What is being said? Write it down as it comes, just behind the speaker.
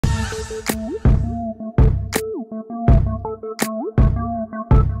Good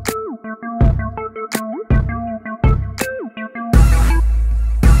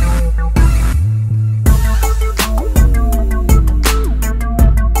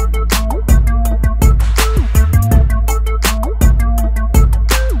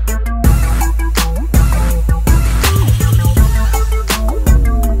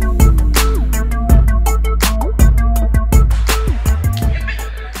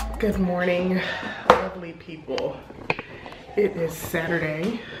morning, lovely people. It is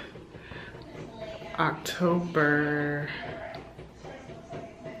Saturday, October,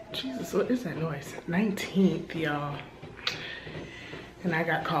 Jesus, what is that noise? 19th, y'all. And I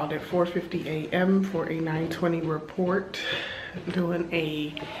got called at 4:50 a.m. for a 9:20 report. Doing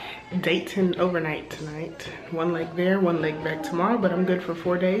a Dayton overnight tonight. One leg there, one leg back tomorrow, but I'm good for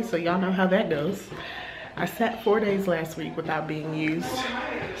 4 days, so y'all know how that goes. I sat 4 days last week without being used,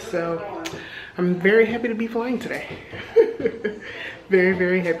 so I'm very happy to be flying today. Very,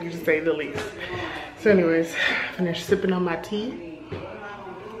 very happy to say the least. So anyways, finished sipping on my tea,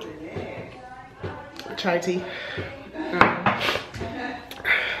 chai tea,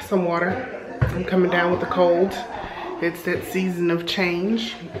 some water. I'm coming down with a cold. It's that season of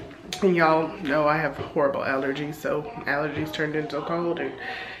change, and y'all know I have horrible allergies, so allergies turned into a cold, and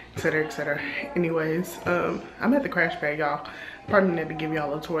etc, etc. Anyways, I'm at the crash pad, y'all. Pardon me to give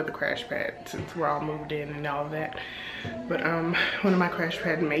y'all a tour of the crash pad since we're all moved in and all of that. But one of my crash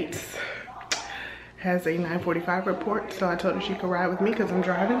pad mates has a 9:45 report, so I told her she could ride with me because I'm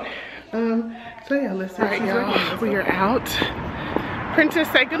driving. So yeah, let's see. All right, y'all, we are out. Princess,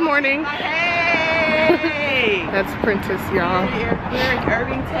 say good morning. Hey! That's Princess, y'all. We're in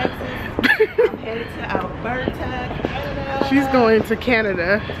Irving, Texas. I'm headed to Alberta, Canada. She's going to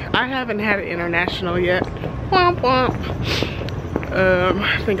Canada. I haven't had an international yet. Womp womp.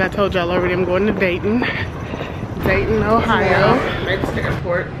 I think I told y'all already I'm going to Dayton, Ohio. Next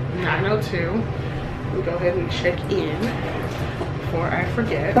airport, 9:02. We'll go ahead and check in before I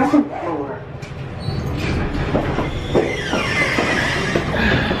forget.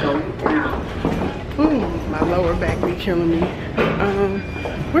 Ooh, my lower back be killing me.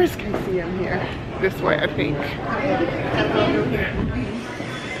 Where's Casey? I'm here. This way, I think.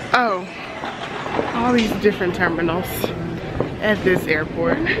 Oh, all these different terminals at this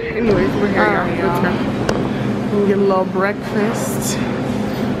airport. Anyways, we're here, y'all. Let's go. We'll get a little breakfast.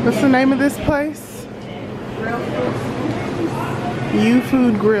 What's the name of this place? U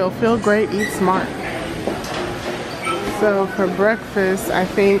Food Grill. Feel great, eat smart. So for breakfast, I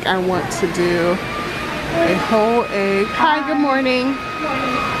think I want to do a whole egg. Hi, good morning.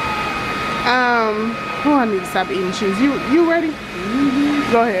 Oh, I need to stop eating cheese. You ready?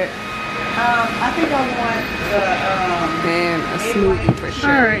 Mm-hmm. Go ahead. I think I want the and a smoothie for sure.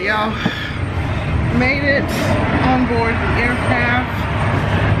 All right, y'all. Made it on board the aircraft.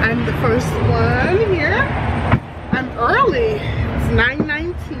 I'm the first one here. I'm early. It's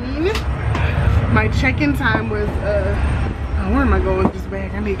 9:19. My check-in time was oh, where am I going with this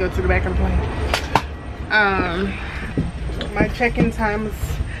bag? I need to go to the back of the plane. My check-in time is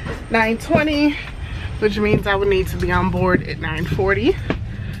 9:20, which means I would need to be on board at 9:40.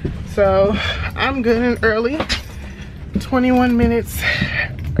 So I'm good and early. 21 minutes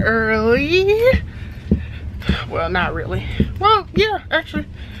early. Well, not really. Well, yeah, actually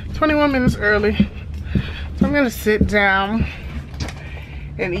 21 minutes early. So I'm gonna sit down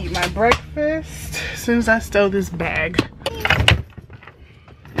and eat my breakfast as soon as I stow this bag.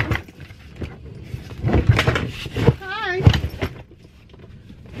 Hi.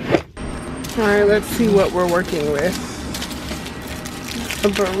 All right, let's see what we're working with. A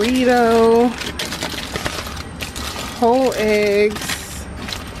burrito, whole eggs,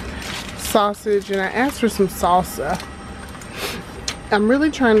 sausage, and I asked for some salsa. I'm really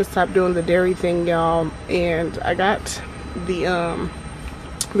trying to stop doing the dairy thing, y'all, and I got the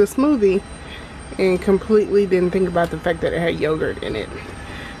smoothie and completely didn't think about the fact that it had yogurt in it.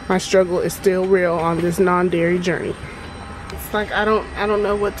 My struggle is still real on this non-dairy journey. It's like I don't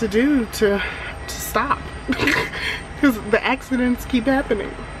know what to do to stop because the accidents keep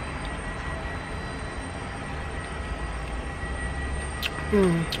happening.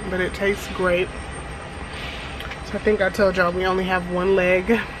 But it tastes great. So I think I told y'all we only have one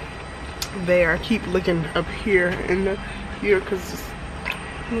leg there. I keep looking up here in the here because it's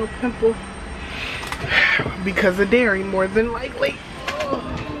a little pimple because of dairy, more than likely.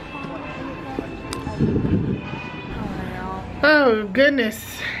 Oh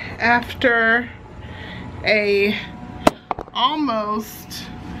goodness, after a almost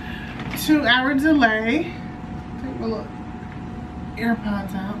 2-hour delay, take my little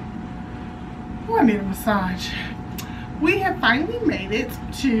AirPods out. Oh, I need a massage. We have finally made it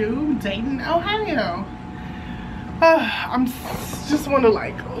to Dayton, Ohio. I'm just want to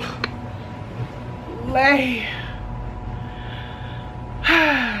like lay.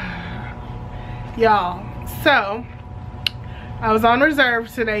 Y'all, so I was on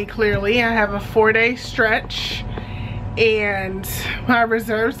reserve today. Clearly I have a 4-day stretch and my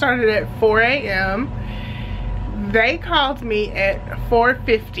reserve started at 4 a.m. They called me at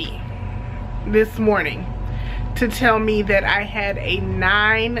 4:50 this morning to tell me that I had a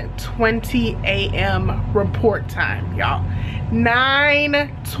 9:20 a.m. report time, y'all.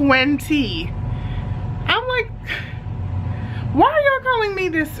 9:20. I'm like, why are y'all calling me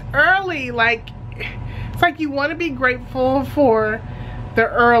this early? Like, it's like you want to be grateful for the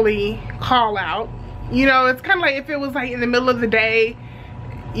early call out. You know, it's kind of like if it was like in the middle of the day,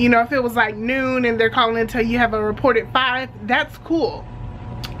 you know, if it was like noon and they're calling until you have a report at 5, that's cool.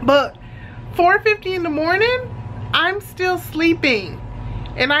 But 4:50 in the morning, I'm still sleeping.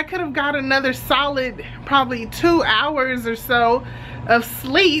 And I could have got another solid probably 2 hours or so of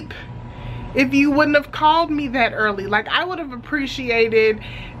sleep if you wouldn't have called me that early. Like, I would have appreciated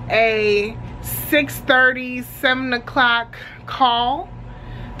a 6:30, 7 o'clock call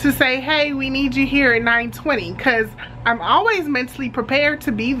to say, hey, we need you here at 9:20, because I'm always mentally prepared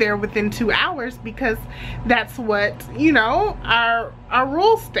to be there within 2 hours, because that's what, you know, our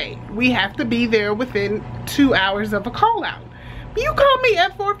rules state. We have to be there within 2 hours of a call out. You called me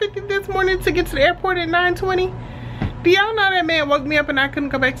at 4:50 this morning to get to the airport at 9:20. Do y'all know that man woke me up and I couldn't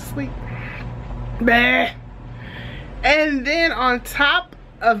go back to sleep? Bah. And then on top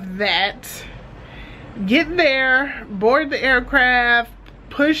of that, get there, board the aircraft,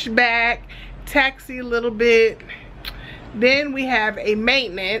 push back, taxi a little bit. Then we have a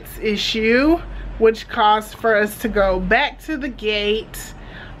maintenance issue, which caused for us to go back to the gate,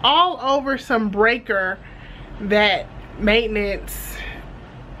 all over some breaker that maintenance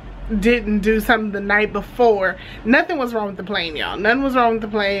didn't do something the night before. Nothing was wrong with the plane, y'all. Nothing was wrong with the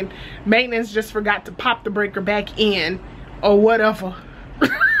plane. Maintenance just forgot to pop the breaker back in or whatever.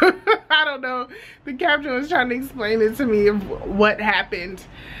 I don't know. The captain was trying to explain it to me of what happened.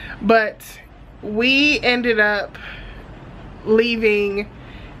 But we ended up leaving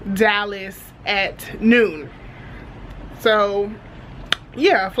Dallas at noon. So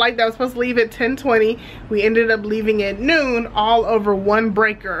yeah, a flight that was supposed to leave at 10:20, we ended up leaving at noon, all over one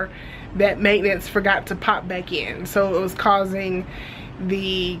breaker that maintenance forgot to pop back in. So it was causing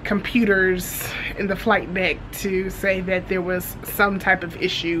the computers in the flight deck to say that there was some type of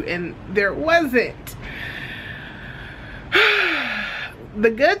issue, and there wasn't. The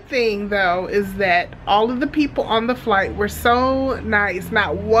good thing though is that all of the people on the flight were so nice.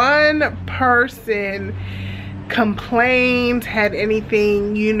 Not one person complained, had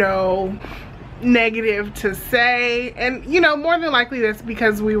anything, you know, negative to say. And you know, more than likely that's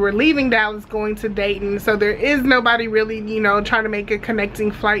because we were leaving Dallas going to Dayton, so there is nobody really, you know, trying to make a connecting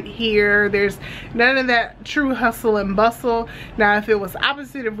flight here. There's none of that true hustle and bustle. Now if it was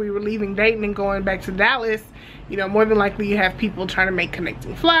opposite, if we were leaving Dayton and going back to Dallas, you know, more than likely you have people trying to make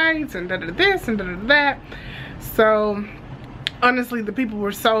connecting flights and this and that. So honestly, the people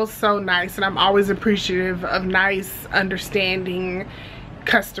were so nice, and I'm always appreciative of nice, understanding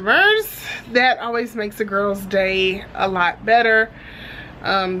customers. That always makes a girl's day a lot better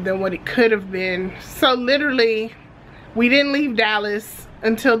than what it could have been. So literally, we didn't leave Dallas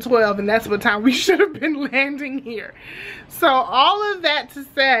until 12, and that's what time we should have been landing here. So all of that to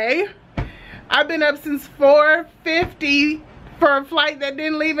say, I've been up since 4:50 for a flight that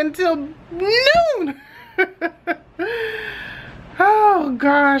didn't leave until noon. Oh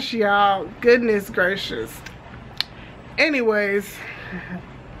gosh, y'all, goodness gracious. Anyways,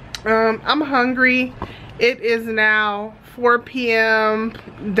 I'm hungry. It is now 4 p.m.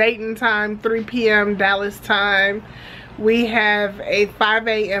 Dayton time, 3 p.m. Dallas time. We have a 5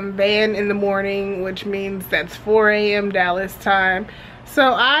 a.m. van in the morning, which means that's 4 a.m. Dallas time.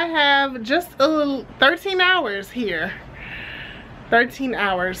 So I have just a little 13 hours here. 13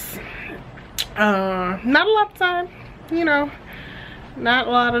 hours. Not a lot of time, you know. Not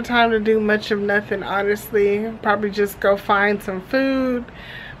a lot of time to do much of nothing, honestly. Probably just go find some food.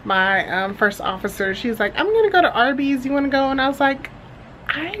 My first officer, she's like, I'm gonna go to Arby's, you wanna go? And I was like,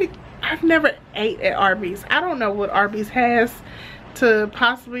 I've never ate at Arby's. I don't know what Arby's has to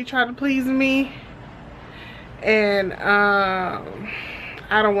possibly try to please me. And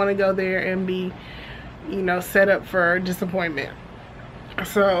I don't want to go there and be, you know, set up for disappointment.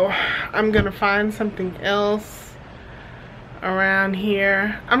 So I'm gonna find something else around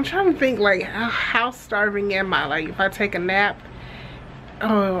here. I'm trying to think, like, how starving am I? Like, if I take a nap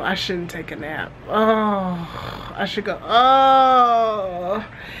Oh, I shouldn't take a nap. Oh, I should go. Oh,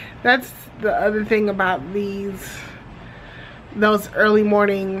 that's the other thing about those early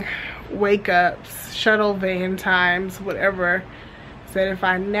morning wake ups, shuttle van times, whatever. That if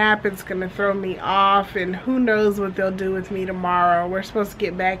I nap, it's gonna throw me off, and who knows what they'll do with me tomorrow. We're supposed to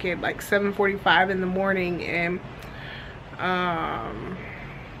get back at like 7:45 in the morning, and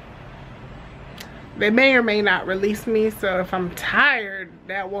they may or may not release me, so if I'm tired,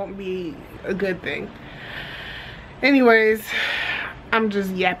 that won't be a good thing. Anyways, I'm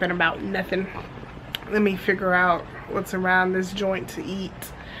just yapping about nothing. Let me figure out what's around this joint to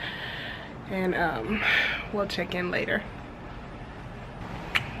eat, and we'll check in later.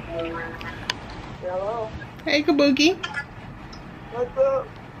 Hello. Hey, Kabuki. What's up?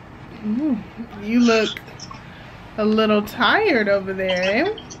 You look a little tired over there,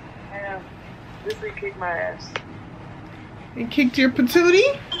 eh? Yeah. This week kicked my ass. You kicked your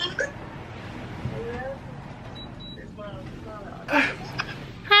patootie?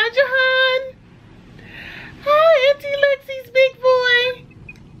 Hi, Jahan. Hi, Auntie Lexi's big boy.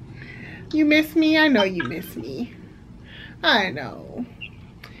 You miss me? I know you miss me. I know.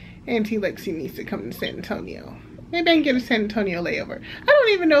 Auntie Lexi needs to come to San Antonio. Maybe I can get a San Antonio layover. I don't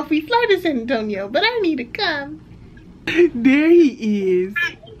even know if we fly to San Antonio, but I need to come. There he is.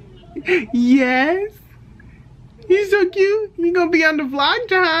 Yes. He's so cute. You gonna be on the vlog,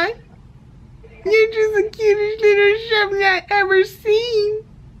 John? You're just the cutest little chubby I ever seen.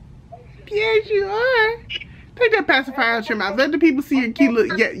 Yes, you are. Take that pacifier out your mouth. Let the people see your cute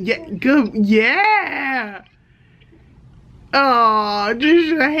little. Yeah, good. Yeah. Oh,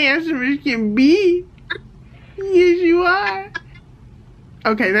 just as handsome as can be. Yes, you are.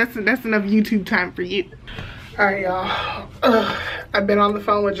 Okay, that's enough YouTube time for you. All right, y'all. I've been on the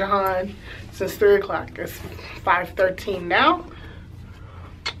phone with Jahan since 3 o'clock. It's 5:13 now.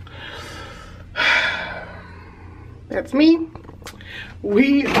 That's me.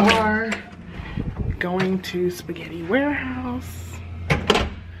 We are going to Spaghetti Warehouse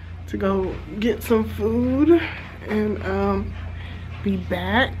to go get some food and be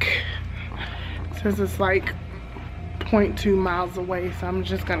back. It says it's like 0.2 miles away, so I'm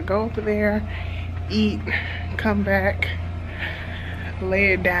just gonna go over there, eat, come back,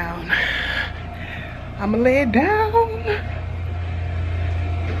 lay it down. I'ma lay it down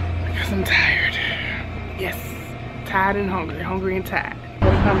because I'm tired. Yes, tired and hungry and tired.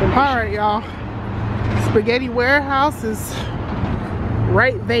 All right, y'all. Spaghetti Warehouse is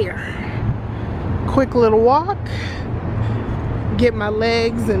right there. Quick little walk, get my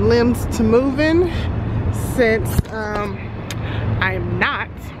legs and limbs to moving since I am not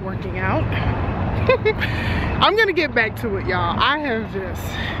working out. I'm gonna get back to it, y'all. I have just,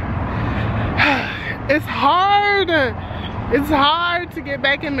 it's hard to get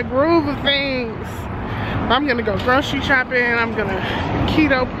back in the groove of things. I'm gonna go grocery shopping, I'm gonna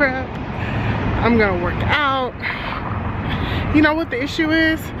keto prep, I'm gonna work out. You know what the issue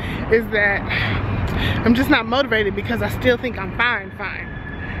is that I'm just not motivated because I still think I'm fine.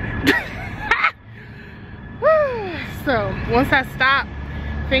 So once I stop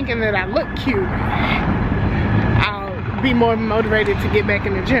thinking that I look cute, I'll be more motivated to get back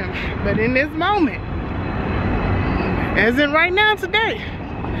in the gym. But in this moment, as in right now today,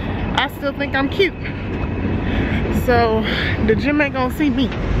 I still think I'm cute. So the gym ain't gonna see me.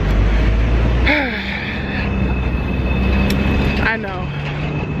 I know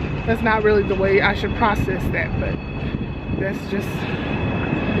that's not really the way I should process that, but that's just,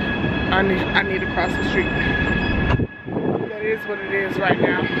 I need to cross the street. That is what it is right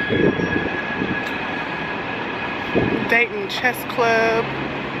now. Dayton Chess Club.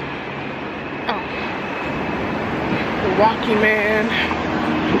 Oh, the Walkie Man.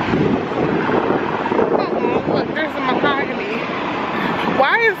 Oh, look, there's a mahogany.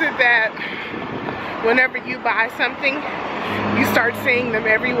 Why is it that whenever you buy something, you start seeing them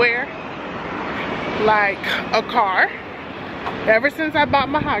everywhere? Like a car. Ever since I bought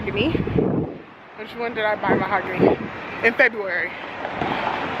mahogany, which one did I buy mahogany? In February.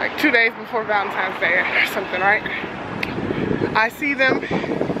 Like 2 days before Valentine's Day or something, right? I see them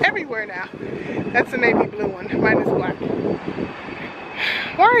everywhere now. That's a navy blue one. Mine is black.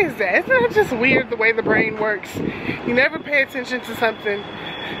 Why is that? Isn't it just weird the way the brain works? You never pay attention to something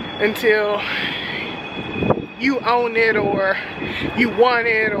until you own it or you want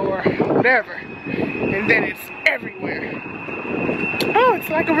it or whatever. And then it's everywhere. Oh, it's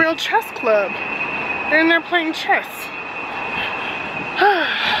like a real chess club. They're in there playing chess.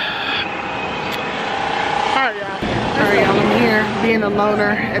 Alright, y'all, I'm here being a loner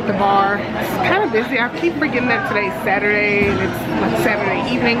at the bar. It's kind of busy. I keep forgetting that today's Saturday and it's Saturday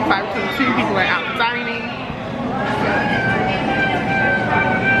evening, 5:22. People are out dining.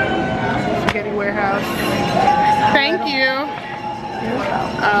 Spaghetti Warehouse. Thank you.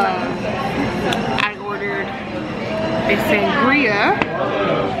 I ordered a sangria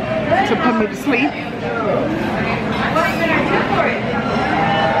to put me to sleep.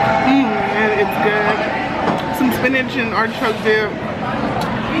 And it's good. Some spinach and artichoke dip.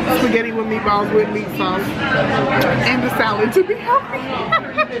 Spaghetti with meatballs with meat sauce. And the salad to be healthy.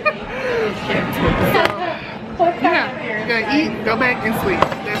 So, yeah, you're gonna eat, go back and sleep.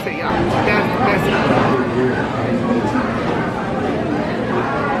 That's it, y'all. That's it.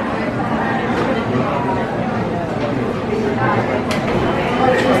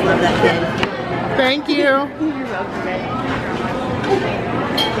 Thank you. You're welcome, babe.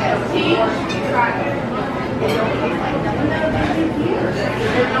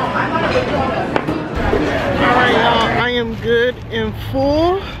 Alright, y'all, I am good and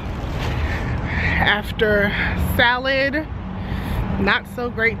full after salad, not so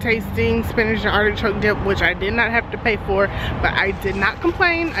great tasting spinach and artichoke dip, which I did not have to pay for, but I did not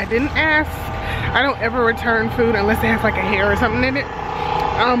complain. I didn't ask. I don't ever return food unless it has like a hair or something in it.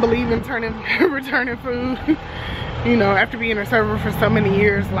 I don't believe in returning food. You know, after being a server for so many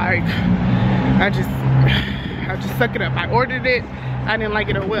years, like I just suck it up. I ordered it, I didn't like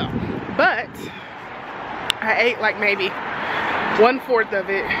it or well, but I ate like maybe 1/4 of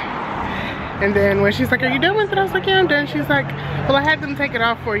it. And then when she's like, are you done with it? I was like, yeah, I'm done. She's like, well, I had them take it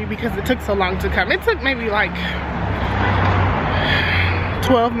off for you because it took so long to come. It took maybe like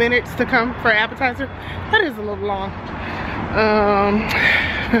 12 minutes to come for appetizer. That is a little long.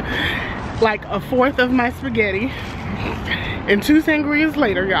 Like 1/4 of my spaghetti and 2 sangrias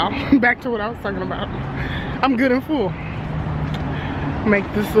later, y'all. Back to what I was talking about. I'm good and full. Make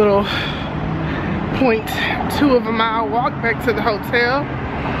this little 0.2 of a mile walk back to the hotel.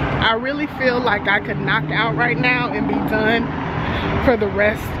 I really feel like I could knock out right now and be done for the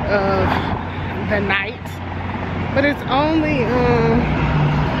rest of the night. But it's only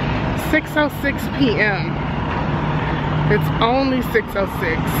 6:06 p.m. It's only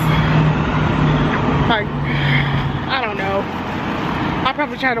 6:06. Like, I don't know. I'll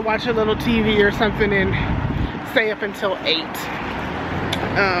probably try to watch a little TV or something and stay up until 8.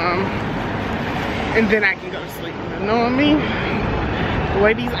 And then I can go to sleep. You know what I mean? The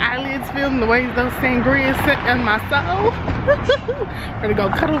way these eyelids feel and the way those sangrias sit in my soul. I'm gonna go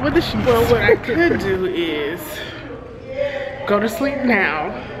cuddle with the sheep. Well, what I could do is go to sleep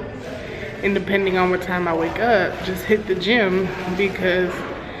now. And depending on what time I wake up, just hit the gym, because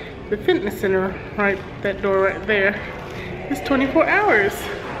the fitness center, right, that door right there, is 24 hours.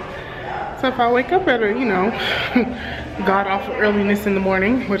 So if I wake up at a, you know, god awful earliness in the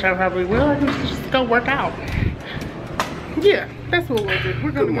morning, which I probably will, I can just go work out. Yeah, that's what we'll do.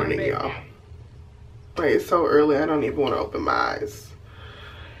 We're gonna Good morning, y'all. Like, it's so early, I don't even want to open my eyes.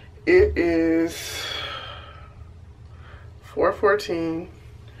 It is 4:14.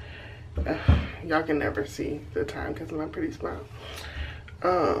 Y'all can never see the time because of my pretty smile.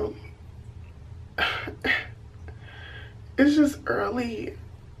 It's just early,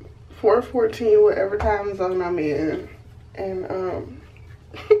 4:14, whatever time zone I'm in, and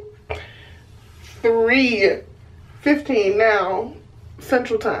 3:15 now,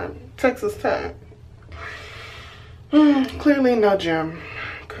 Central Time, Texas time. Clearly no gym,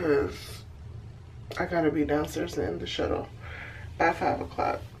 because I gotta be downstairs in the shuttle by 5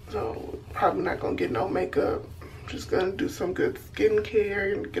 o'clock. So probably not gonna get no makeup. I'm just gonna do some good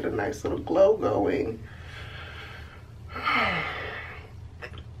skincare and get a nice little glow going.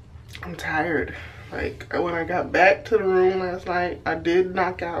 I'm tired. Like, when I got back to the room last night, I did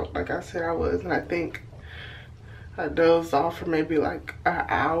knock out like I said I was, and I think I dozed off for maybe like an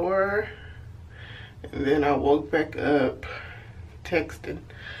hour, and then I woke back up texting.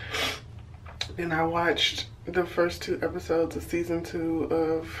 Then I watched the first 2 episodes of season 2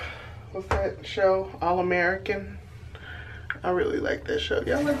 of, what's that show, All American. I really like that show.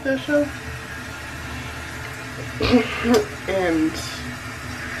 Y'all like that show? And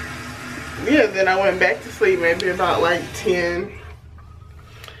yeah, then I went back to sleep maybe about like 10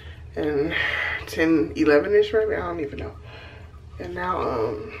 and 10, 11-ish maybe, I don't even know. And now,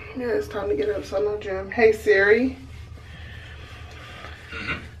 yeah, it's time to get up, so no gym. Hey Siri.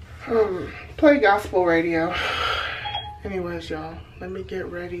 Play gospel radio. Anyways, y'all, let me get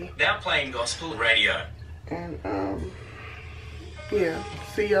ready. Now playing gospel radio. And yeah,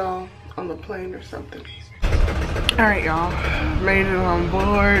 see y'all on the plane or something. Alright, y'all, made it on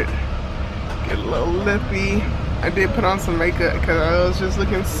board. Get a little lippy. I did put on some makeup because I was just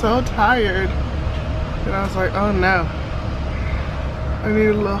looking so tired. And I was like, oh no. I need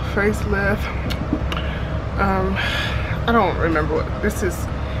a little facelift. I don't remember what this is.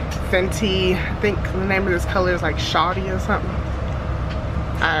 Fenty. I think the name of this color is like Shoddy or something.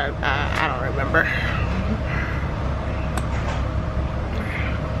 I don't remember.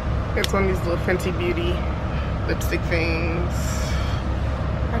 It's one of these little Fenty Beauty lipstick things.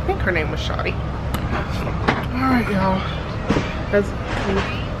 I think her name was Shoddy. Alright, y'all.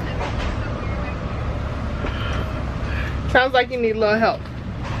 Sounds like you need a little help.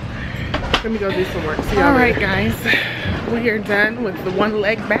 Let me go do some work. Alright, guys. We are done with the one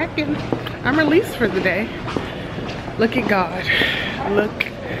leg back and I'm released for the day. Look at God. Look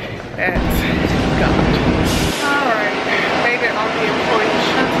at God. Alright. Made it on the employee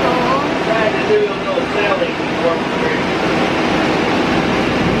shuttle. Tried to do a little selling work for it.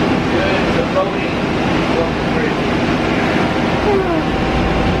 Good, the voting work for it.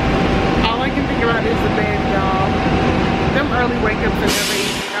 All I can think about is the bed, y'all. Them early wake-ups in the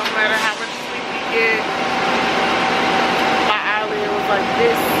evening, no matter how much sleep you get. My eyelid was like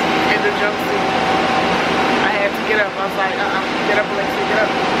this in the jumpsuit. I had to get up. I was like, get up, Alexia, get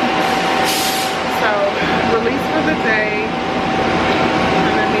up. So, release for the day.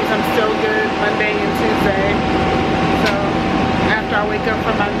 And that means I'm still good Monday and Tuesday. So, after I wake up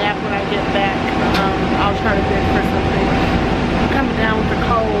from my nap when I get back, I'll try to bid for something. I'm coming down with a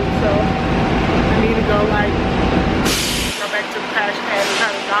cold, so I need to go back to the crash pad and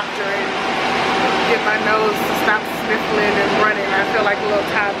try to doctor it. Get my nose to stop sniffling and running. I feel like a little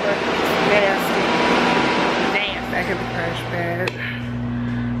toddler. Nasty. Back at the crash pad.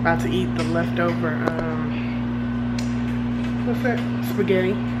 About to eat the leftover, what's that?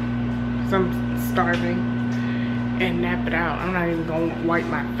 Spaghetti. Because I'm starving. And nap it out. I'm not even going to wipe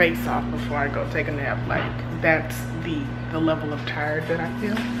my face off before I go take a nap. Like, that's the level of tired that I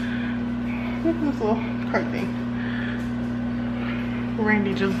feel. Look at this little cart thing.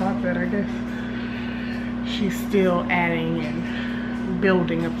 Randy just bought that, I guess. She's still adding and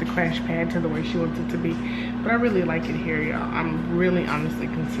building up the crash pad to the way she wants it to be. But I really like it here, y'all. I'm really honestly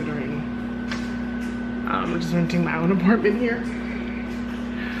considering just renting my own apartment here.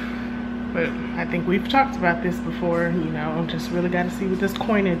 But I think we've talked about this before, you know, just really got to see what this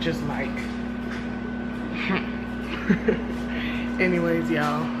coinage is like. Anyways,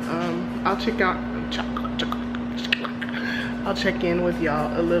 y'all, I'll check in with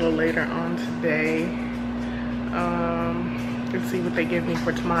y'all a little later on today. Let's see what they give me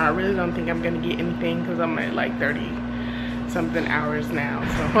for tomorrow. I really don't think I'm gonna get anything because I'm at like 30 something hours now.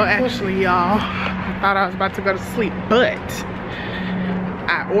 So, well, actually, y'all, I thought I was about to go to sleep, but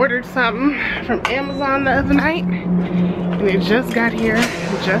I ordered something from Amazon the other night and it just got here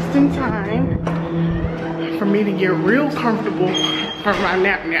just in time for me to get real comfortable for my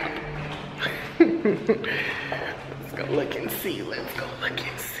nap. Let's go look and see. Let's go look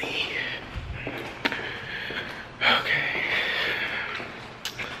and see. Okay.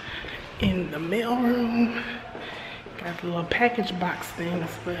 In the mailroom. Got the little package box things,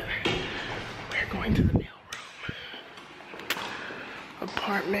 but we're going to the mailroom.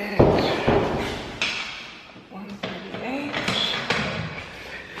 Apartment 138.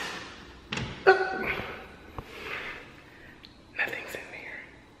 Oh. Nothing's in there.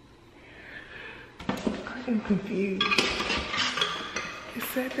 I'm confused. It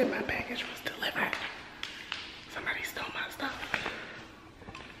said that my package was delivered. Somebody stole my stuff.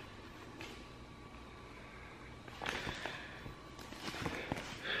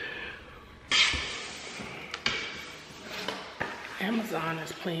 Amazon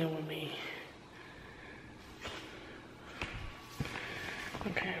is playing with me.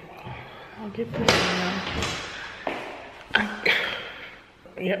 Okay, well, I'll get this now.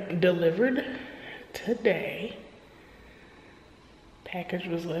 Yep, delivered today. Package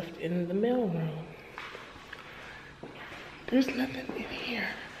was left in the mailroom. There's nothing in here.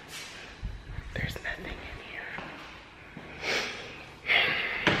 There's nothing in here.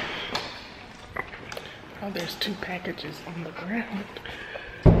 Oh, there's 2 packages on the ground.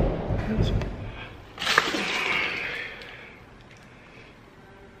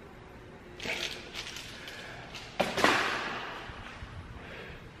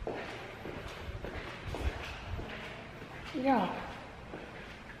 Yeah.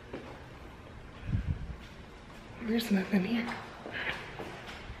 There's nothing here.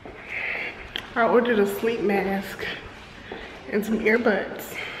 I ordered a sleep mask and some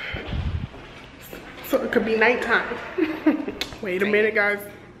earbuds so it could be nighttime. Wait a minute, guys.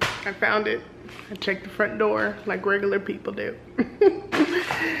 I found it. I checked the front door like regular people do.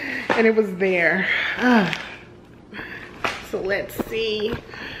 And it was there. So let's see.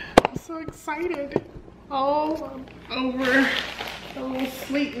 I'm so excited. All over A little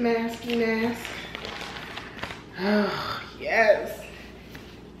sleep masky mask. Oh, yes.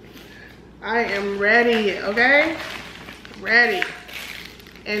 I am ready, okay? Ready.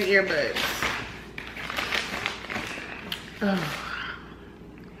 And earbuds. Oh.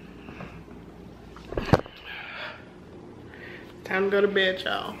 Time to go to bed,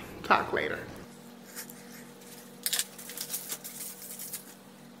 y'all. Talk later.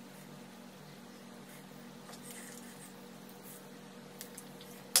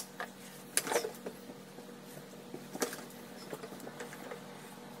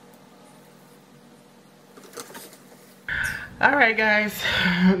 All right, guys.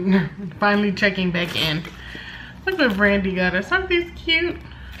 Finally checking back in. Look what Brandy got us. Aren't these cute?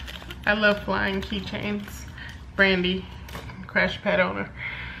 I love flying keychains. Brandy, crash pad owner.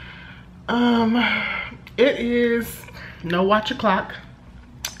 It is no watch o'clock.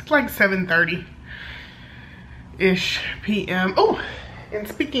 It's like 7:30-ish p.m. Oh, and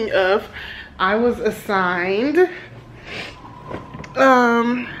speaking of, I was assigned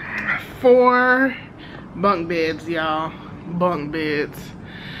 4 bunk beds, y'all. Bunk beds.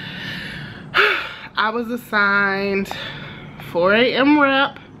 I was assigned 4 a.m.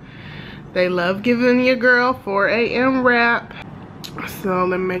 rep. They love giving your girl 4 a.m. rep. So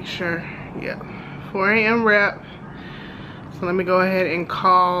let me make sure. Yeah, 4 a.m. rep. So let me go ahead and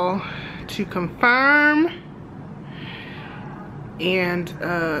call to confirm. And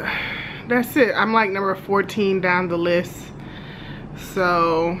that's it. I'm like number 14 down the list.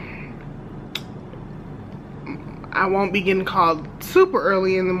 So I won't be getting called super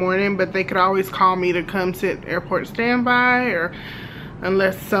early in the morning, but they could always call me to come sit airport standby, or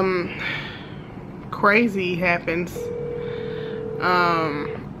unless some crazy happens,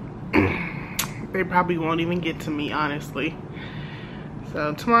 they probably won't even get to me, honestly.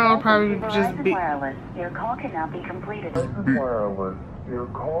 So tomorrow will probably just be... Wireless. Your call cannot be completed. Wireless. Your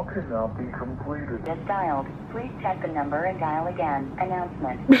call cannot be completed. Just dialed. Please check the number and dial again.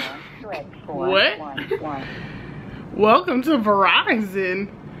 Announcement. Switch 411. Welcome to Verizon.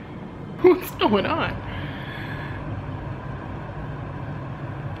 What's going on?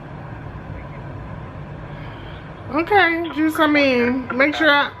 Okay, just, I mean, make sure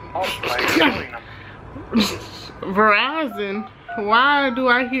I... Verizon? Why do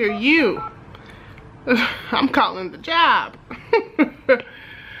I hear you? I'm calling the job.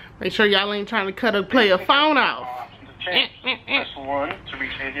 Make sure y'all ain't trying to play a phone off. Press 1 to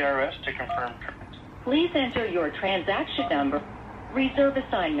reach ADRS to confirm. Please enter your transaction number, reserve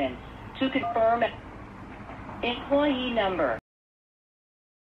assignment, to confirm employee number.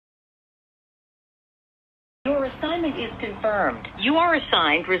 Your assignment is confirmed. You are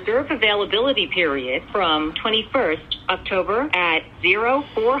assigned reserve availability period from 21st October at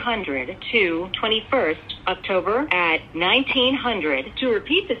 0400 to 21st October at 1900. To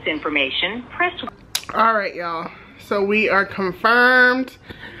repeat this information, press 1. All right, y'all. So we are confirmed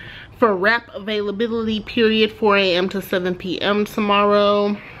for wrap availability period 4 a.m. to 7 p.m.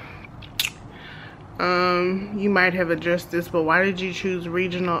 tomorrow. You might have addressed this, but why did you choose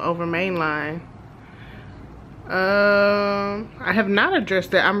regional over mainline? I have not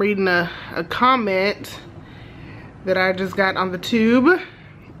addressed it. I'm reading a comment that I just got on the tube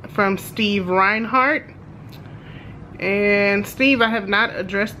from Steve Reinhardt. And Steve, I have not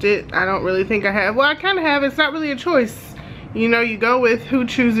addressed it. I don't really think I have. Well, I kind of have. It's not really a choice. You know, you go with who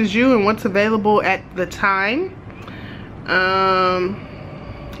chooses you and what's available at the time.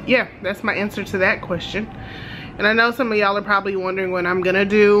 Yeah, that's my answer to that question. And I know some of y'all are probably wondering when I'm gonna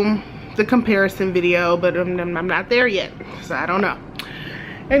do the comparison video, but I'm not there yet, so I don't know.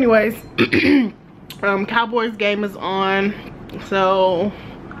 Anyways, Cowboys game is on, so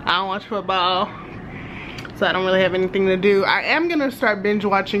I don't watch football, so I don't really have anything to do. I am gonna start binge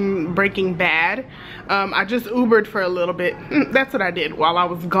watching Breaking Bad. I just Ubered for a little bit. That's what I did while I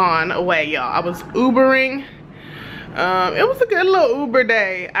was gone away, y'all. I was Ubering. It was a good little Uber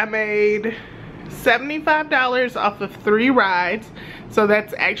day. I made $75 off of 3 rides, so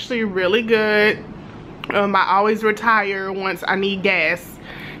that's actually really good. I always retire once I need gas,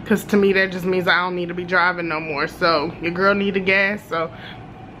 because to me that just means I don't need to be driving no more. So your girl needed gas, so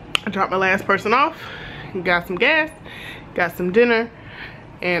I dropped my last person off, got some gas, got some dinner,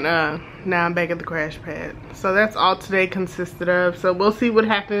 and now I'm back at the crash pad. So that's all today consisted of. So we'll see what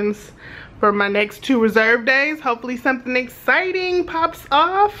happens for my next 2 reserve days. Hopefully something exciting pops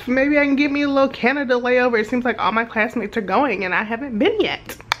off. Maybe I can get me a little Canada layover. It seems like all my classmates are going and I haven't been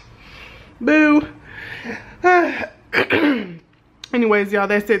yet. Boo. Anyways, y'all,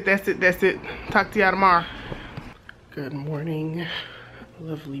 that's it. Talk to y'all tomorrow. Good morning,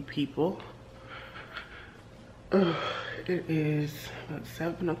 lovely people. It is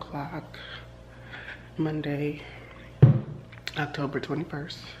 7 o'clock, Monday, October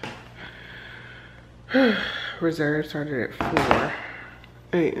 21st. Reserve started at 4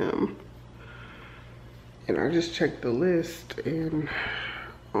 a.m. And I just checked the list and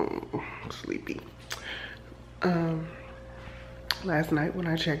sleepy. Last night when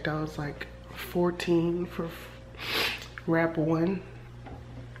I checked, I was like 14 for wrap 1.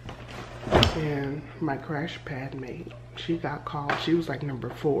 And my crash pad mate, she got called. She was like number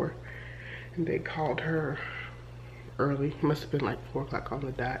 4. And they called her early. Must have been like 4 o'clock on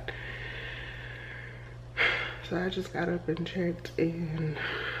the dot. So I just got up and checked, and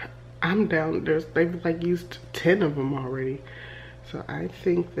I'm down. They've like used 10 of them already. So I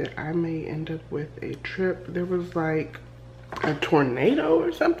think that I may end up with a trip. There was like a tornado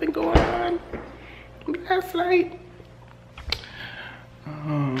or something going on last night.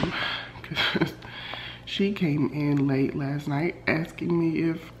 Cause she came in late last night asking me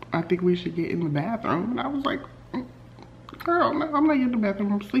if I think we should get in the bathroom. And I was like, girl, no, I'm not in the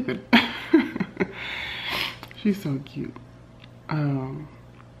bathroom, I'm sleeping. She's so cute.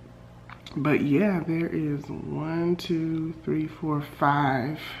 But yeah, there is 1, 2, 3, 4,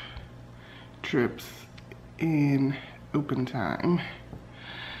 5 trips in open time.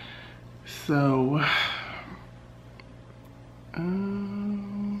 So,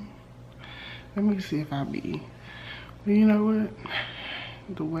 let me see if I be, well, you know what,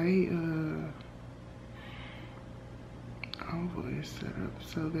 the way Envoy is set up,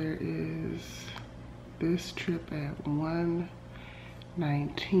 so there is this trip at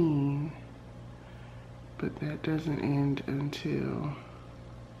 1:19, but that doesn't end until,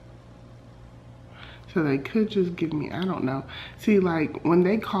 so they could just give me, I don't know. See, like when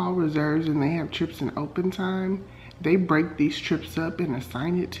they call reserves and they have trips in open time, they break these trips up and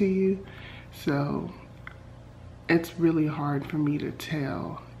assign it to you. So it's really hard for me to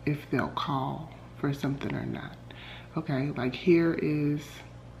tell if they'll call for something or not. Okay, like here is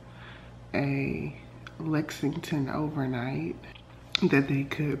a Lexington overnight that they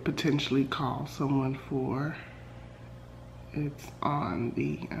could potentially call someone for. It's on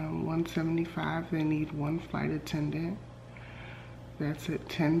the 175. They need 1 flight attendant. That's at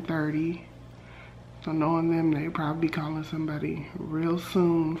 10:30. So knowing them, they probably be calling somebody real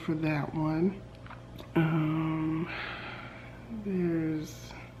soon for that one.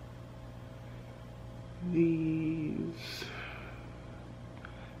 There's these.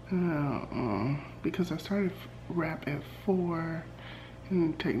 Because I started wrap at 4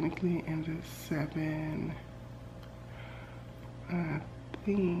 and technically ended at 7. I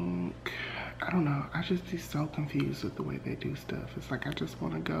think, I don't know, I just be so confused with the way they do stuff. It's like I just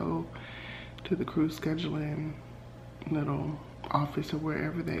want to go to the crew scheduling little office or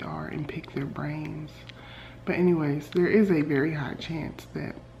wherever they are and pick their brains. But anyways, there is a very high chance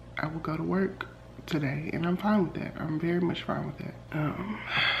that I will go to work today, and I'm fine with that. I'm very much fine with that.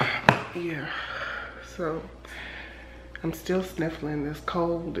 Yeah, so I'm still sniffling. This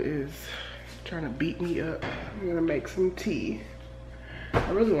cold is trying to beat me up. I'm gonna make some tea. I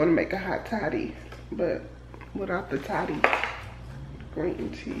really want to make a hot toddy, but without the toddy,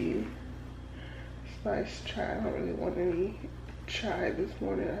 green tea, spiced chai. I don't really want any chai this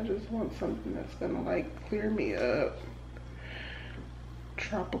morning. I just want something that's gonna like clear me up.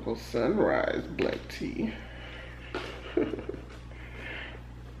 Tropical Sunrise black tea.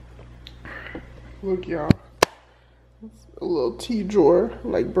 Look, y'all, it's a little tea drawer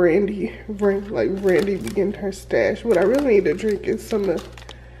like Brandy began her stash. What I really need to drink is some of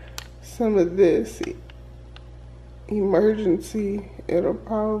this emergency. It'll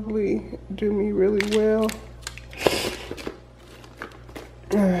probably do me really well.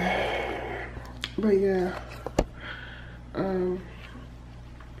 But yeah,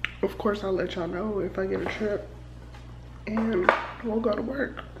 of course I'll let y'all know if I get a trip and we'll go to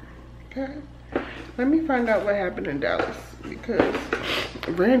work. Okay, let me find out what happened in Dallas, because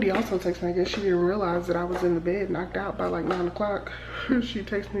Brandy also texted me. I guess she didn't realize that I was in the bed knocked out by like 9 o'clock. She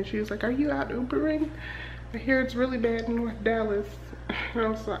texted me, she was like, are you out Ubering? I hear it's really bad in North Dallas. And I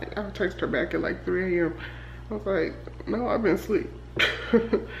was like, I texted her back at like 3 a.m. I was like, no, I've been asleep.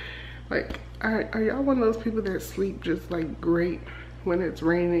 Like, are y'all one of those people that sleep just like great when it's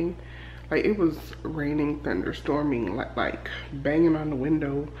raining? Like, it was raining, thunderstorming, like banging on the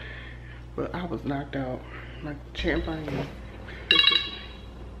window, but I was knocked out like champagne.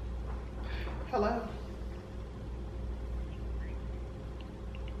 Hello.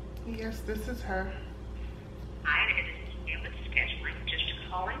 Yes, this is her. Hi, this is Kim with scheduling. Just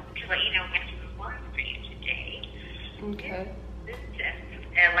calling to let you know we have some work for you today. Okay. This is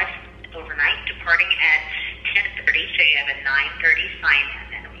Alexia overnight, departing at 6:30, so you have a 9:30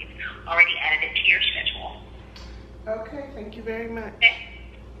 sign-in, and we've already added it to your schedule. Okay, thank you very much. Okay.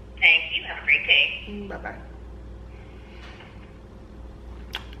 Thank you. Have a great day. Bye-bye.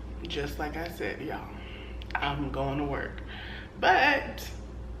 Just like I said, y'all, I'm going to work. But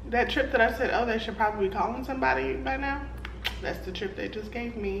that trip that I said, oh, they should probably be calling somebody by now, that's the trip they just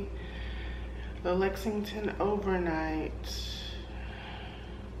gave me. The Lexington overnight,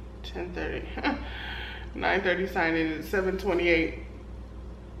 10:30, 9:30 sign in at 7:28.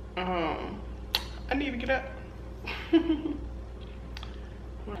 I need to get up.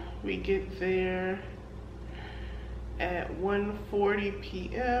 We get there at 1:40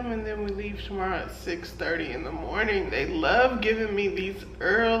 p.m. and then we leave tomorrow at 6:30 in the morning. They love giving me these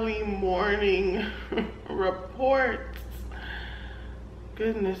early morning reports.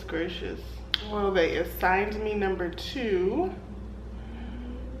 Goodness gracious. Well, they assigned me number 2.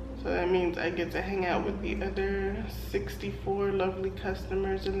 So that means I get to hang out with the other 64 lovely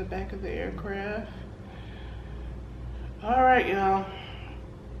customers in the back of the aircraft. All right, y'all.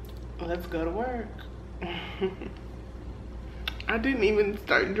 Let's go to work. I didn't even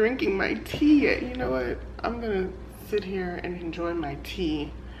start drinking my tea yet. You know what? I'm gonna sit here and enjoy my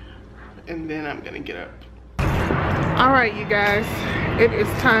tea, and then I'm gonna get up. All right, you guys, it is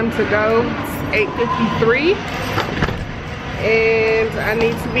time to go. It's 8:53, and I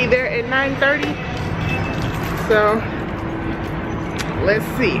need to be there at 9:30. So let's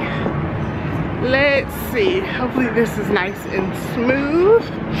see. Let's see. Hopefully this is nice and smooth.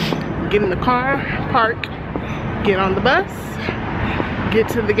 Get in the car, park, get on the bus, get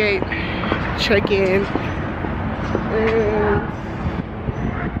to the gate, check in, and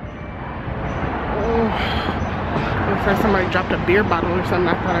looks like somebody dropped a beer bottle or something.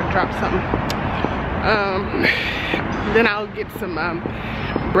 I thought I dropped something. Then I'll get some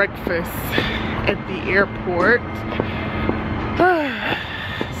breakfast at the airport.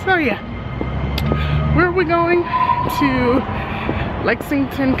 So yeah, where are we going? To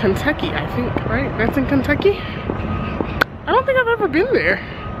Lexington, Kentucky, I think, right? That's in Kentucky? I don't think I've ever been there.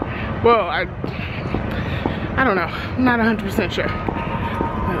 Well, I don't know. I'm not 100% sure.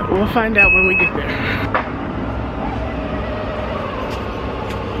 We'll find out when we get there.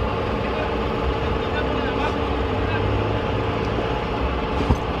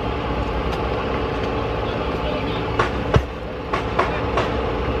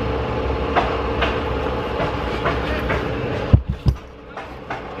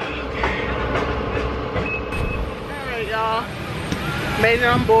 Made it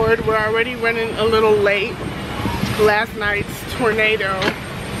on board. We're already running a little late. Last night's tornado,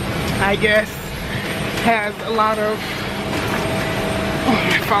 I guess, has a lot of, oh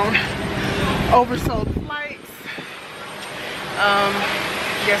my phone, oversold flights. I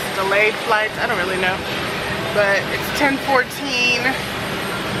guess delayed flights, I don't really know. But it's 10:14.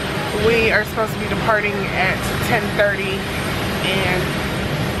 We are supposed to be departing at 10:30, and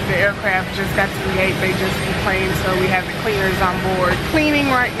the aircraft just got to the gate. They just deplaned, so we have the cleaners on board cleaning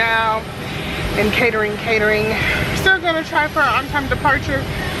right now, and catering. Still gonna try for an on-time departure.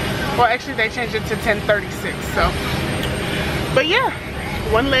 Well, actually they changed it to 10:36. So, but yeah,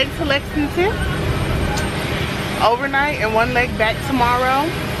 one leg to Lexington overnight and one leg back tomorrow.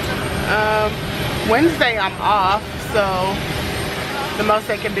 Wednesday I'm off, so the most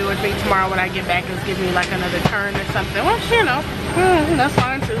they can do with me tomorrow when I get back is give me like another turn or something. Well, you know, that's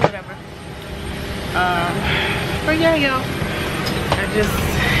fine too, whatever. But yeah, y'all, I just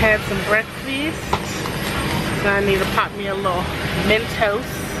had some breakfast. So I need to pop me a little Mentos.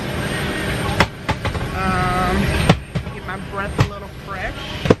 Get my breath a little fresh.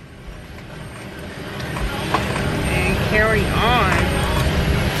 And carry on.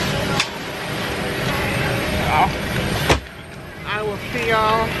 I will see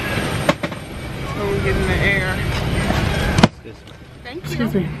y'all when we get in the air. Thank you.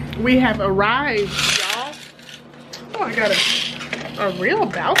 Excuse me. We have arrived, y'all. Oh, I got a real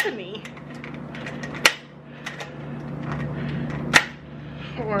balcony.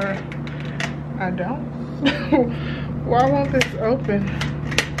 Or I don't. Why won't this open?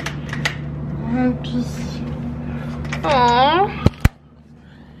 I just, aww.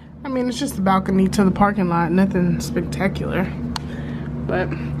 I mean, it's just a balcony to the parking lot, nothing spectacular. But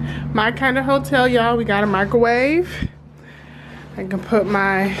my kind of hotel, y'all. We got a microwave. I can put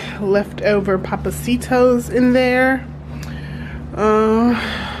my leftover papacitos in there.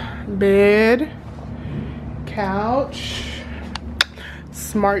 Bed, couch,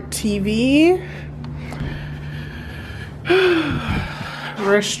 smart TV,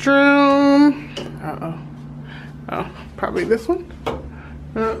 restroom. Oh, probably this one.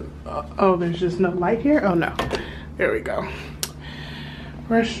 Oh, there's just no light here. Oh no, There we go.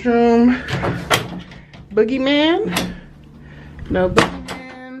 Restroom. Boogeyman. No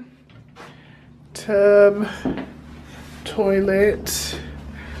boogeyman. Tub. Toilet.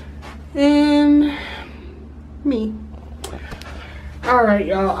 And me. Alright,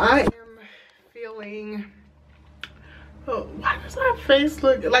 y'all. I am feeling... Oh, why does my face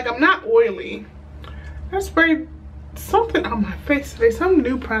look like I'm not oily? I sprayed something on my face today, some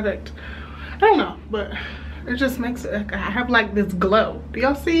new product. I don't know, but it just makes it, I have like this glow. Do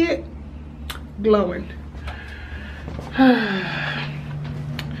y'all see it? Glowing.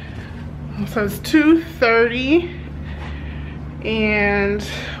 So it's 2:30 and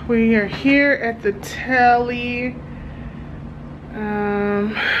we are here at the telly.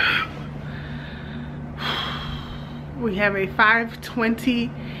 We have a 5:20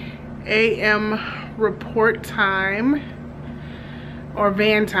 a.m. report time, or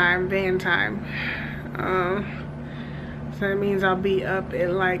van time. So that means I'll be up at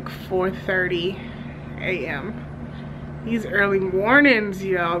like 4:30 a.m. These early mornings,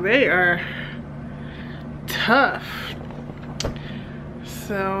 y'all, they are tough.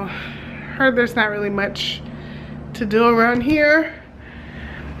 So, heard there's not really much to do around here.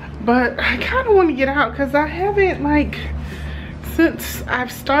 But I kind of want to get out because I haven't, like, since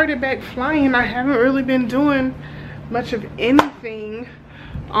I've started back flying, I haven't really been doing much of anything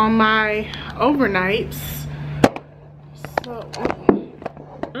on my overnights. So,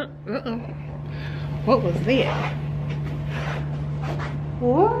 what was that?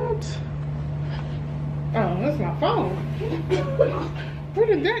 What? Oh, that's my phone. Where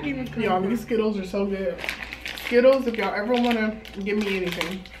did that even come from? Y'all, these Skittles are so good. Skittles, if y'all ever want to give me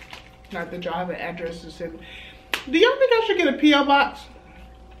anything. Not that y'all have an address to send. Do y'all think I should get a P.O. box?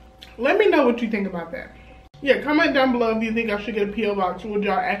 Let me know what you think about that. Yeah, comment down below if you think I should get a P.O. box. Would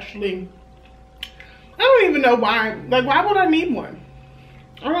y'all actually... I don't even know why. Like, why would I need one?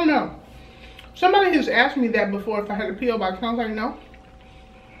 I don't know. Somebody has asked me that before if I had a P.O. box. And I was like, no.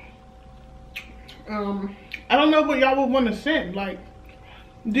 I don't know what y'all would want to send. Like,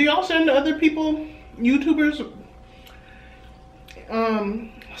 do y'all send to other people, YouTubers,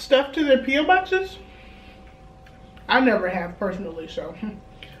 stuff to their P.O. boxes? I never have personally, so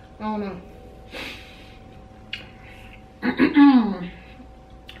I don't know.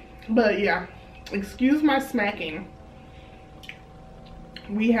 But yeah, excuse my smacking.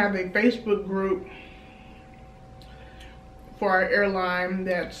 We have a Facebook group for our airline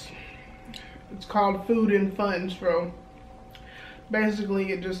it's called Food and Funds. So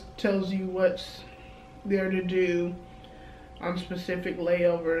basically it just tells you what's there to do on specific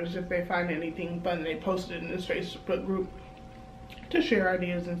layovers. If they find anything fun, they post it in this Facebook group to share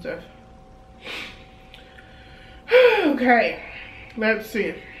ideas and stuff. Okay, let's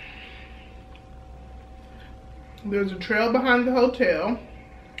see. There's a trail behind the hotel.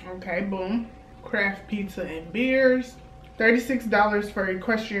 Okay, boom. Craft pizza and beers. $36 for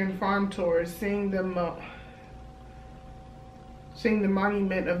equestrian farm tours. Seeing the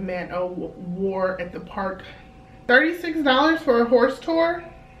monument of Man O' War at the park. $36 for a horse tour?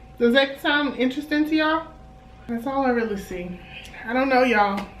 Does that sound interesting to y'all? That's all I really see. I don't know,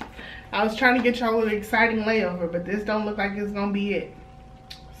 y'all. I was trying to get y'all an exciting layover, but this don't look like it's gonna be it.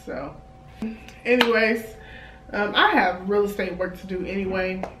 So, anyways, I have real estate work to do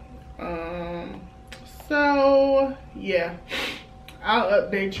anyway. So, yeah. I'll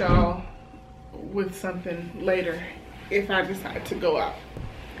update y'all with something later if I decide to go out.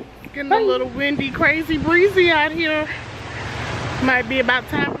 Getting a little windy, crazy, breezy out here. Might be about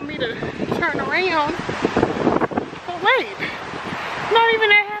time for me to turn around. But wait, not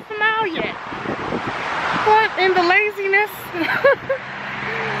even at half a mile yet. What in the laziness?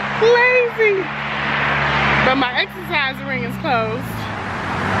 Lazy. But my exercise ring is closed.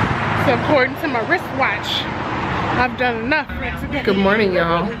 So according to my wristwatch, I've done enough for today. Good morning,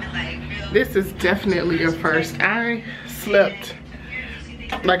 y'all. This is definitely a first. I slept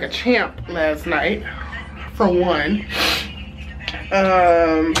like a champ last night, for one.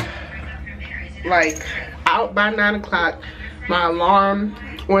 Like out by 9 o'clock. My alarm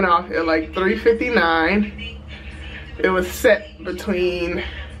went off at like 3:59. It was set between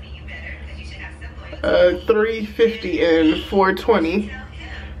 3:50 and 4:20,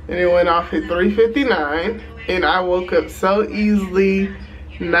 and it went off at 3:59. And I woke up so easily,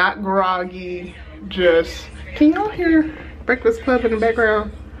 not groggy, just, can y'all hear Breakfast Club in the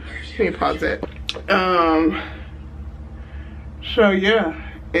background? Let me pause that. So yeah,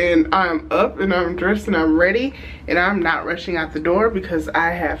 and I'm up and I'm dressed and I'm ready, and I'm not rushing out the door because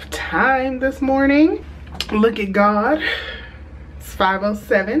I have time this morning. Look at God. It's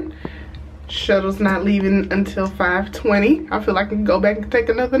 5:07. Shuttle's not leaving until 5:20. I feel like I can go back and take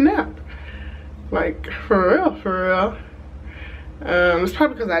another nap. Like, for real, for real. It's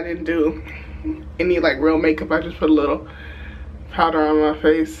probably because I didn't do any like real makeup. I just put a little powder on my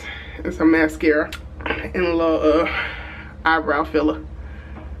face and some mascara and a little eyebrow filler.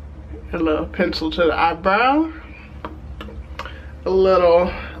 A little pencil to the eyebrow. A little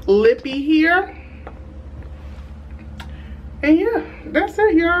lippy here. And yeah, that's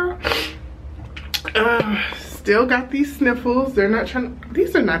it, y'all. Still got these sniffles. They're not trying to,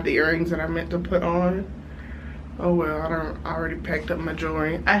 these are not the earrings that I meant to put on. Oh well, I already packed up my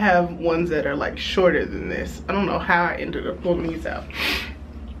jewelry. I have ones that are like shorter than this. I don't know how I ended up pulling these out.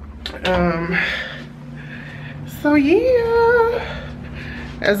 So yeah,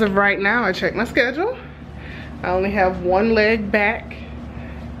 as of right now, I checked my schedule. I only have one leg back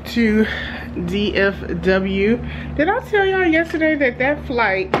to DFW. Did I tell y'all yesterday that that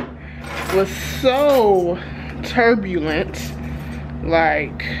flight was so turbulent,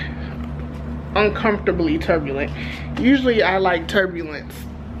 like uncomfortably turbulent? Usually I like turbulence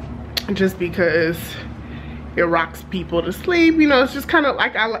just because it rocks people to sleep, you know. It's just kind of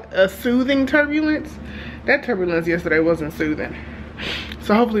like a soothing turbulence. That turbulence yesterday wasn't soothing,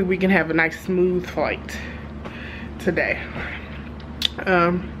 so hopefully we can have a nice smooth flight today.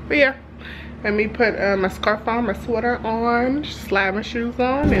 But yeah, let me put my scarf on, my sweater on, slide my shoes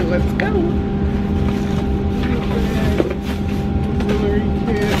on, and let's go. Jewelry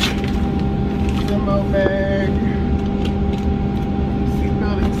kit, demo bag,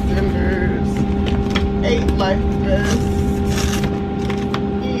 seatbelt extenders, 8 life vests,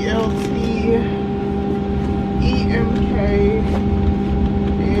 ELT, EMK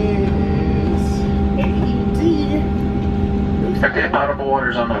is AED. Okay, potable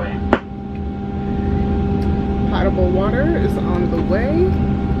water's on the way. Potable water is on the way.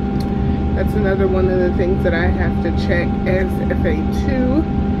 That's another one of the things that I have to check as FA2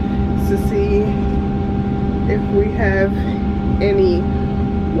 to see if we have any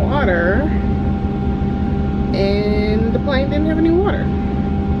water, and the plane didn't have any water.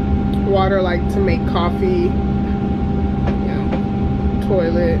 Water like to make coffee, you know,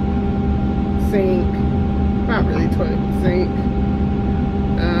 toilet, sink, not really toilet, but sink.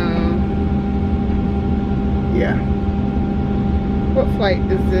 Yeah. What flight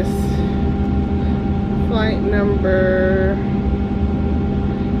is this? Flight number,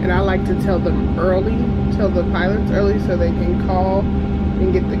 and I like to tell them early, tell the pilots early so they can call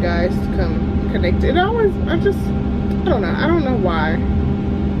and get the guys to come connect. It always, I don't know why.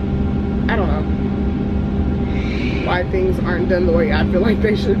 I don't know why things aren't done the way I feel like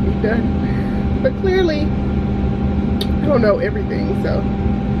they should be done. But clearly, I don't know everything, so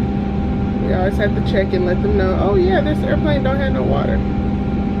we always have to check and let them know, oh yeah, this airplane don't have no water.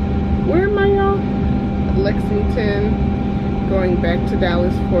 Where am I, y'all? Lexington, going back to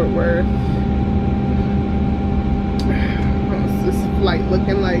Dallas, Fort Worth. What's this flight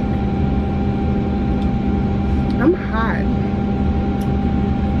looking like? I'm hot.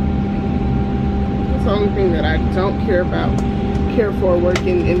 That's the only thing that I don't care for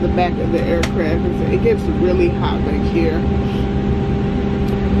working in the back of the aircraft is it gets really hot back here.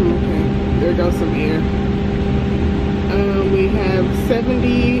 Okay, there goes some air. We have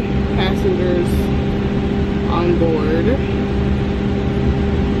 70 passengers on board,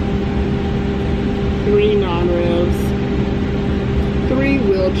 3 non-revs, 3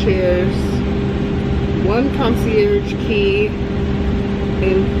 wheelchairs, 1 concierge key,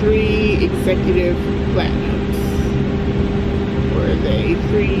 and 3 executive platinums. Or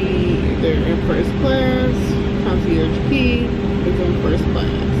they're in first class, concierge key is in first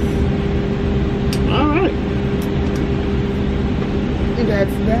class. Alright.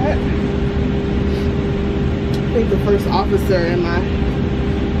 That's that. I think the first officer and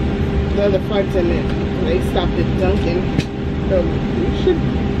the other flight attendant, they stopped at Dunkin'. So we should,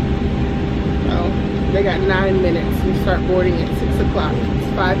 well, they got 9 minutes. We start boarding at 6 o'clock. It's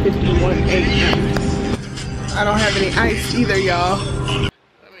 5:51 a.m. I don't have any ice either, y'all.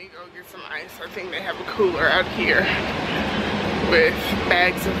 Let me go get some ice. I think they have a cooler out here with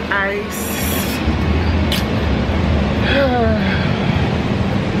bags of ice.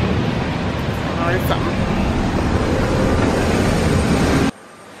 Alright, something.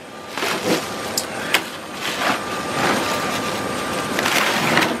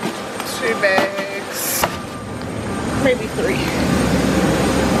 Two bags, maybe 3.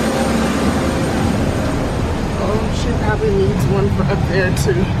 Oh, she probably needs one for up there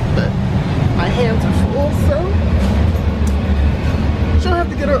too, but my hands are full, so she'll have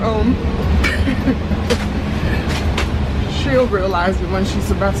to get her own. She'll realize it when she's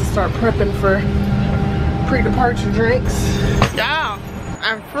about to start prepping for pre-departure drinks. Y'all,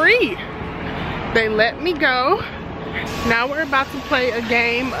 I'm free. They let me go. Now we're about to play a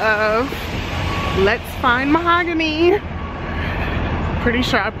game of Let's Find Mahogany. Pretty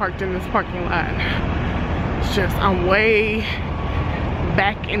sure I parked in this parking lot. It's just, I'm way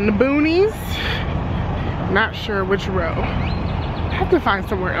back in the boonies. Not sure which row. I have to find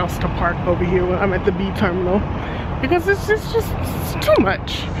somewhere else to park over here when I'm at the B terminal. Because it's just too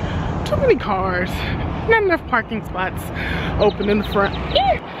much. Too many cars. Not enough parking spots open in the front.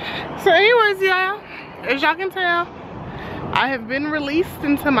 So anyways, y'all, as y'all can tell, I have been released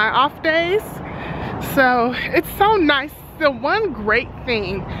into my off days. So it's so nice. The one great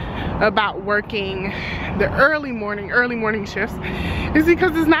thing about working the early morning shifts is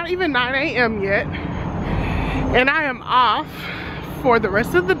because it's not even 9 a.m. yet. And I am off for the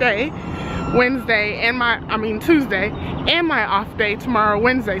rest of the day, Tuesday, and my off day tomorrow,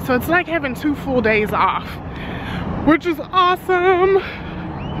 Wednesday. So it's like having 2 full days off, which is awesome.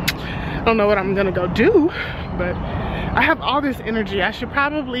 I don't know what I'm gonna go do, but I have all this energy. I should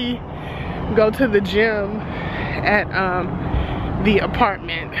probably go to the gym at the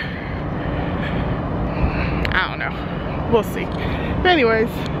apartment. I don't know, we'll see. But anyways,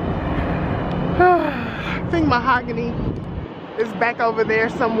 I think Mahogany is back over there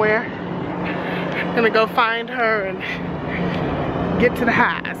somewhere. Gonna go find her and get to the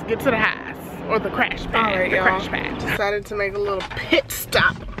highs, or the crash pad. All right, y'all. Decided to make a little pit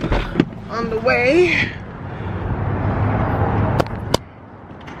stop on the way.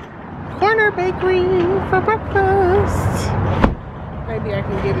 Corner Bakery for breakfast. Maybe I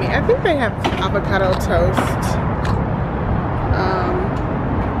can get me, I think they have avocado toast.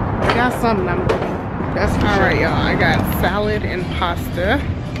 I got something I'm getting. That's all right, y'all. I got salad and pasta.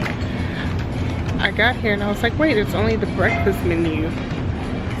 I got here and I was like, wait, it's only the breakfast menu.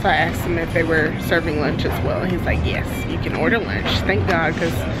 So I asked him if they were serving lunch as well. And he's like, yes, you can order lunch. Thank God,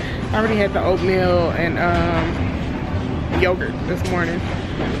 because I already had the oatmeal and yogurt this morning.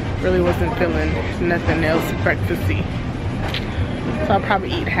 Really wasn't feeling nothing else breakfasty. So I'll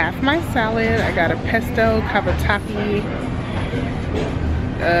probably eat half my salad. I got a pesto cavatappi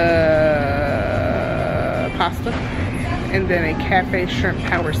pasta, and then a cafe shrimp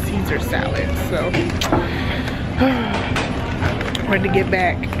power Caesar salad. So ready to get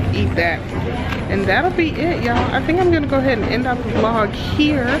back, eat that, and that'll be it, y'all. I think I'm gonna go ahead and end up the vlog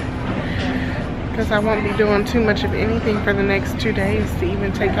here, because I won't be doing too much of anything for the next 2 days to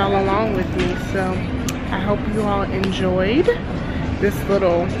even take y'all along with me. So I hope you all enjoyed this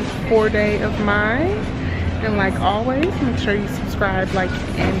little 4-day of mine. And like always, make sure you subscribe, like,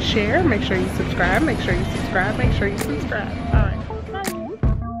 and share. Make sure you subscribe, make sure you subscribe, make sure you subscribe.